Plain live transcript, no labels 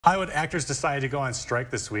Hollywood actors decided to go on strike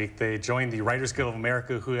this week. They joined the Writers Guild of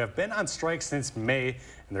America, who have been on strike since May,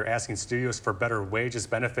 and they're asking studios for better wages,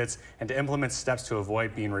 benefits, and to implement steps to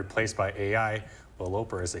avoid being replaced by AI. Wil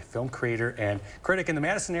Loper is a film creator and critic in the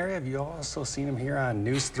Madison area. Have you also seen him here on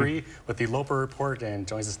News 3 with the Loper Report, and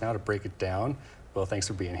joins us now to break it down. Well, thanks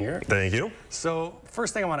for being here. Thank you. So,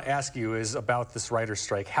 first thing I want to ask you is about this writer's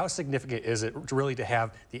strike. How significant is it really to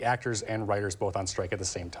have the actors and writers both on strike at the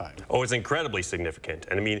same time? Oh, it's incredibly significant.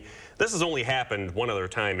 And I mean, this has only happened one other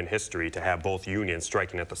time in history to have both unions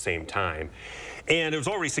striking at the same time. And it was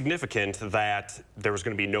already significant that there was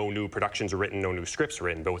going to be no new productions written, no new scripts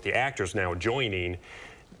written. But with the actors now joining,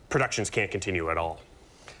 productions can't continue at all.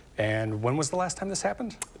 And when was the last time this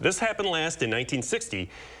happened? This happened last in 1960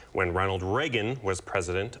 when Ronald Reagan was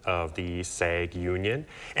president of the SAG union.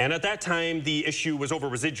 And at that time, the issue was over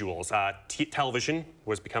residuals. Television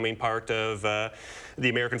was becoming part of the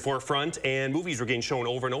American forefront, and movies were getting shown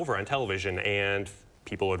over and over on television. And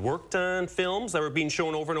people who had worked on films that were being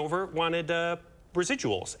shown over and over wanted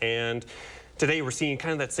residuals. And today we're seeing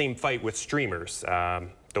kind of that same fight with streamers.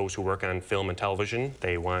 Those who work on film and television,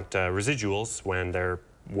 they want residuals when their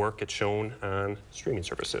work gets shown on streaming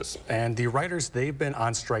services. And the writers, they've been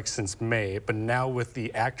on strike since May, but now with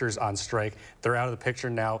the actors on strike, they're out of the picture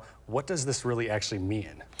now. What does this really actually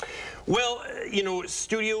mean? Well, you know,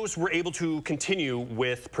 studios were able to continue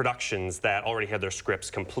with productions that already had their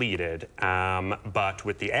scripts completed, but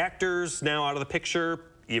with the actors now out of the picture,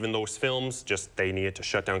 even those films, they needed to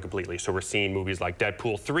shut down completely. So we're seeing movies like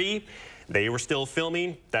Deadpool 3, they were still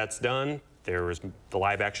filming, that's done. There was the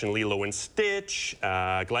live-action Lilo and Stitch,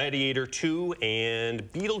 Gladiator 2, and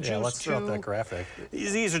Beetlejuice 2. Yeah, let's throw up that graphic.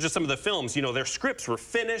 These are just some of the films. You know, their scripts were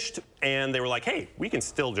finished, and they were like, hey, we can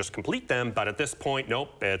still just complete them, but at this point,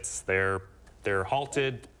 nope, they're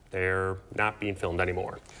halted. They're not being filmed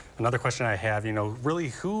anymore. Another question I have, you know, really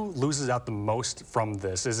who loses out the most from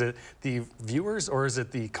this? Is it the viewers or is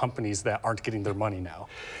it the companies that aren't getting their money now?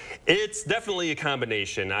 It's definitely a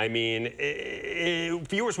combination. I mean,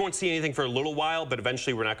 viewers won't see anything for a little while, but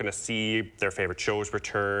eventually we're not going to see their favorite shows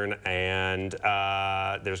return, and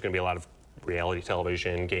there's going to be a lot of reality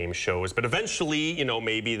television, game shows, but eventually, you know,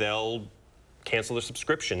 maybe they'll cancel their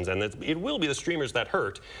subscriptions, and it will be the streamers that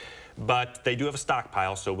hurt. But they do have a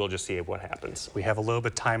stockpile, so we'll just see what happens. We have a little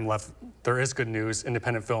bit of time left. There is good news.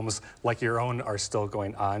 Independent films like your own are still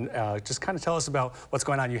going on. Just kind of tell us about what's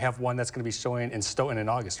going on. You have one that's going to be showing in Stoughton in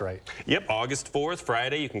August, right? Yep, August 4th,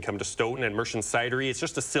 Friday. You can come to Stoughton at Merchant Cidery. It's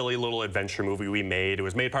just a silly little adventure movie we made. It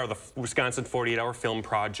was made part of the Wisconsin 48-hour film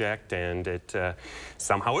project, and it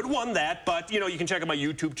somehow it won that. But, you know, you can check out my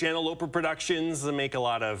YouTube channel, Loper Productions, and make a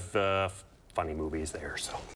lot of funny movies there. So.